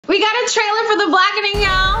We got a trailer for the blackening,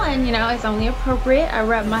 y'all, and you know, it's only appropriate I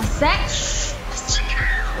rep my set. Let's check it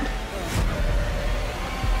out.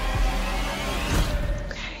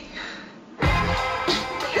 Okay.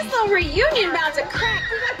 This little reunion about to crack.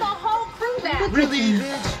 We got the whole crew back. Really,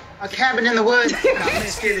 bitch? A cabin in the woods?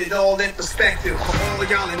 Let's get it all in perspective. For all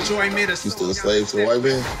y'all enjoyment. You still a slave to the white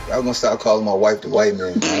man? Y'all gonna stop calling my wife the white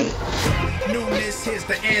man, right? Newness, here's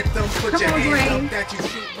the anthem. Put your hands up that you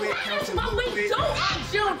shoot with. Count to Oh, move we it. don't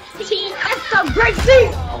June. It's the great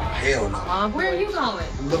scene. Oh, hell no. Where are you going?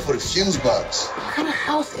 Look for the fuse box. What kind of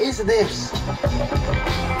house is this?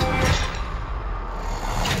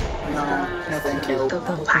 No, thank you. The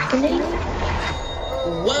blackening?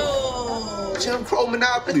 Whoa! Jim Crow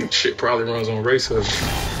Monopoly. Shit probably runs on racism.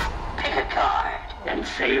 Pick a card and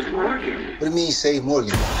save Morgan. What do you mean save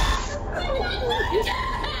Morgan?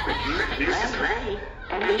 Let's play.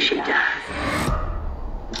 And she does.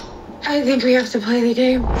 I think we have to play the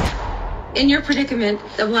game. In your predicament,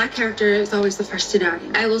 the black character is always the first to die.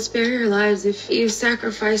 I will spare your lives if you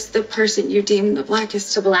sacrifice the person you deem the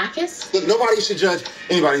blackest. The blackest? Look, nobody should judge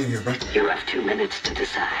anybody in here, bro. You have 2 minutes to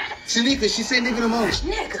decide. Shanika, she said nigga the most.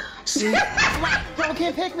 Nigga. Y'all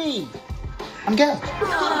can't pick me. I'm gay.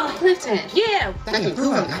 Oh, Clifton. Yeah. I can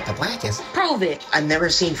prove I'm not the blackest. Prove it. I've never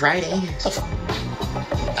seen Friday.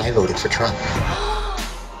 I voted for Trump.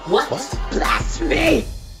 What? Blasphemy.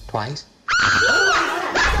 Twice.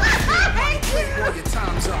 Your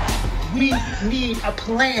time's up. We need a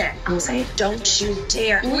plan. I'll say, don't you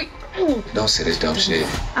dare. Don't say this dumb shit.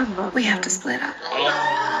 We have to split up.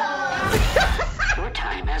 Your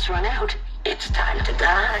time has run out. It's time to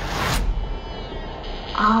die.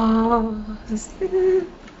 Oh.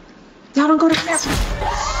 Y'all don't go to class.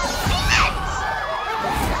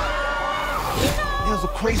 There's a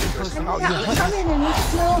crazy person out here. Come in and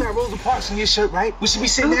let's go. You got Rosa Parks in your shirt, right? We should be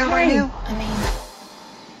sitting down right now. I mean,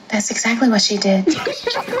 that's exactly what she did. Made you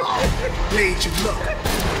look.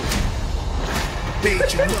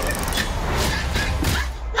 Made you look.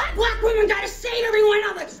 Black women gotta save everyone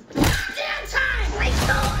else. Damn time. Let's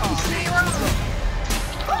go.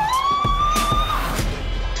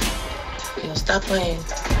 Yo, stop playing.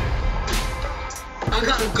 I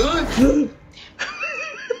got a gun.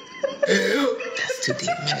 That's too deep,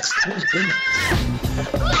 man.